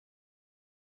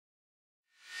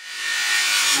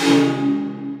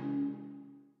In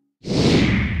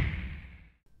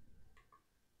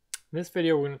this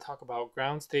video, we're going to talk about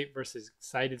ground state versus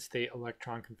excited state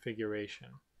electron configuration.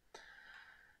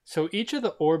 So each of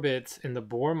the orbits in the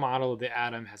Bohr model of the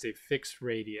atom has a fixed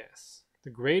radius. The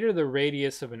greater the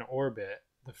radius of an orbit,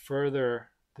 the further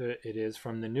it is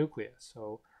from the nucleus.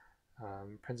 So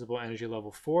principal energy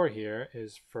level 4 here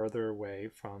is further away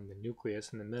from the nucleus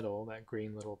in the middle, that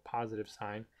green little positive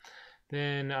sign,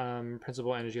 than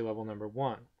principal energy level number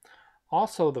 1.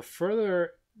 Also, the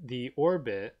further the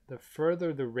orbit, the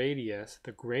further the radius,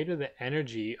 the greater the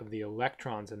energy of the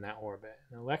electrons in that orbit.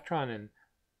 An electron in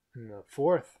the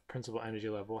fourth principal energy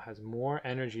level has more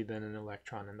energy than an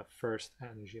electron in the first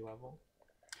energy level.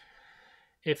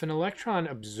 If an electron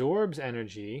absorbs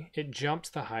energy, it jumps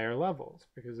to higher levels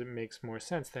because it makes more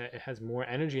sense that it has more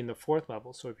energy in the fourth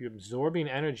level. So if you're absorbing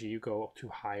energy, you go to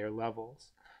higher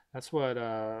levels. That's what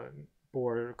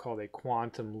Bohr called a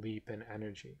quantum leap in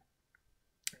energy.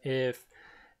 If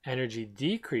energy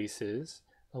decreases,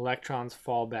 electrons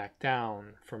fall back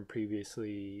down from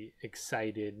previously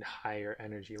excited higher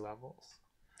energy levels.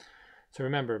 So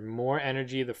remember, more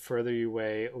energy the further you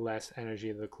away, less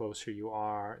energy the closer you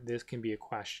are. This can be a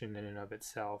question in and of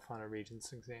itself on a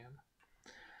Regents exam.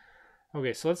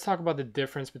 Okay, so let's talk about the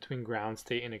difference between ground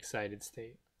state and excited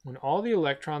state. When all the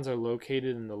electrons are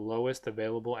located in the lowest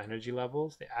available energy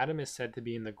levels, the atom is said to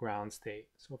be in the ground state.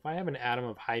 So if I have an atom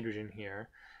of hydrogen here,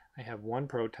 I have one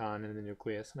proton in the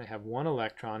nucleus, and I have one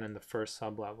electron in the first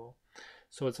sublevel.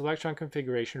 So its electron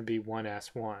configuration would be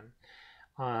 1s1.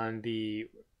 On the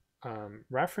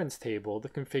reference table, the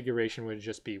configuration would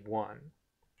just be 1.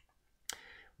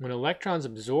 When electrons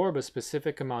absorb a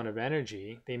specific amount of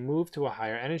energy, they move to a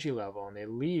higher energy level, and they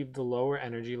leave the lower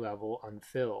energy level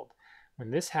unfilled. When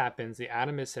this happens, the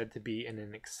atom is said to be in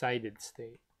an excited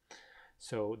state.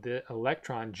 So the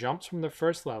electron jumps from the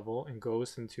first level and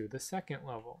goes into the second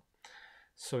level.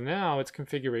 So now its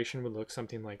configuration would look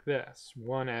something like this.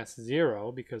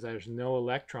 1s0, because there's no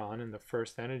electron in the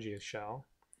first energy shell,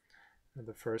 or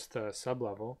the first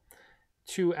sublevel.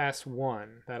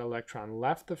 2s1, that electron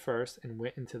left the first and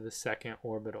went into the second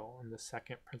orbital, in the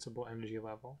second principal energy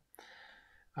level.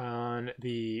 On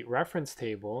the reference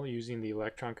table, using the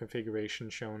electron configuration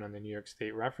shown on the New York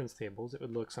State reference tables, it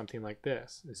would look something like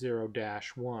this.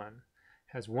 0-1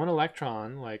 has one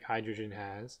electron like hydrogen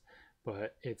has,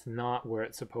 but it's not where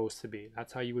it's supposed to be.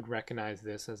 That's how you would recognize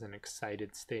this as an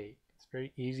excited state. It's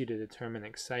very easy to determine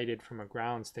excited from a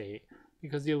ground state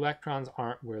because the electrons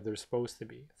aren't where they're supposed to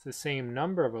be. It's the same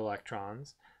number of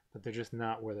electrons, but they're just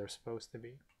not where they're supposed to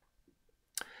be.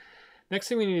 Next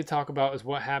thing we need to talk about is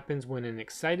what happens when an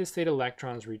excited state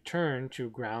electrons return to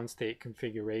ground state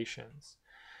configurations.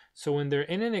 So when they're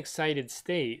in an excited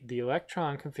state, the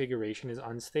electron configuration is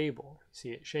unstable. You see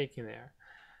it shaking there.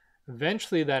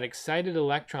 Eventually that excited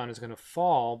electron is going to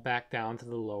fall back down to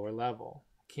the lower level.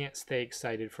 It can't stay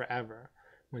excited forever.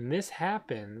 When this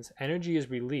happens, energy is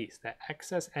released. That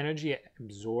excess energy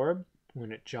absorbed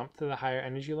when it jumped to the higher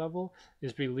energy level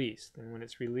is released. And when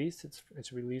it's released,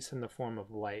 it's released in the form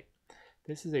of light.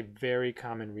 This is a very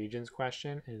common Regents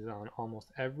question. It is on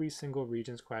almost every single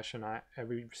Regents question,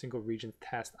 every single Regents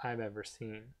test I've ever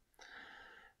seen.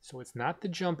 So it's not the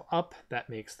jump up that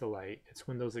makes the light. It's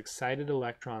when those excited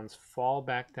electrons fall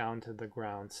back down to the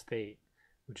ground state,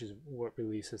 which is what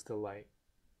releases the light.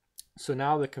 So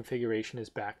now the configuration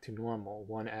is back to normal,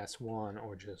 1s1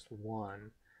 or just 1,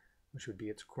 which would be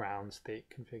its ground state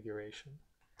configuration.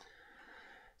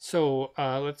 So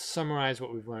let's summarize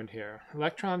what we've learned here.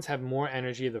 Electrons have more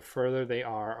energy the further they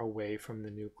are away from the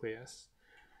nucleus.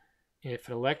 If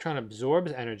an electron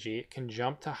absorbs energy, it can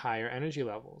jump to higher energy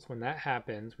levels. When that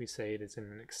happens, we say it is in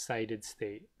an excited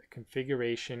state. The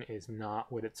configuration is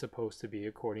not what it's supposed to be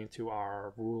according to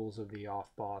our rules of the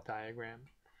Aufbau diagram.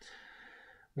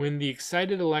 When the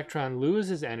excited electron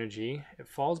loses energy, it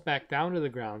falls back down to the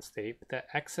ground state, but that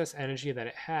excess energy that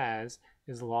it has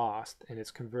is lost and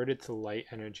it's converted to light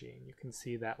energy. You can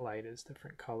see that light is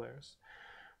different colors.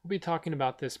 We'll be talking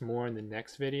about this more in the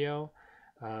next video,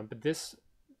 but this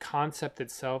concept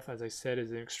itself, as I said,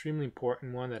 is an extremely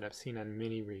important one that I've seen on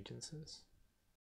many Regencies.